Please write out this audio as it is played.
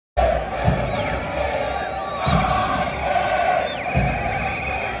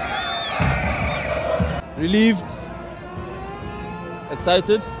relieved,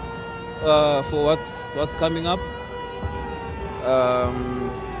 excited for what's coming up.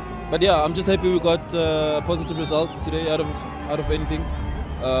 But yeah, I'm just happy we got a positive result today out of anything.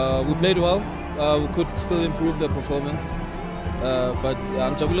 We played well. We could still improve the performance, but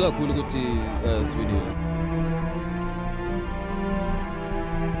ngijabule kakhulu ukuthi siwinile.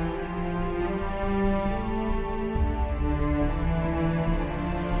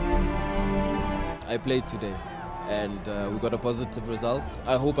 I played today, and we got a positive result.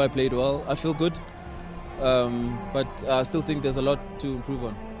 I hope I played well. I feel good, but I still think there's a lot to improve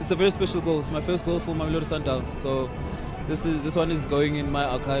on. It's a very special goal. It's my first goal for Mamelodi Sundowns, so this one is going in my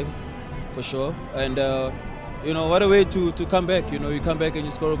archives for sure. And you know, what a way to come back. You know, you come back and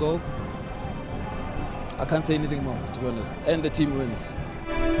you score a goal. I can't say anything more, to be honest. And the team wins.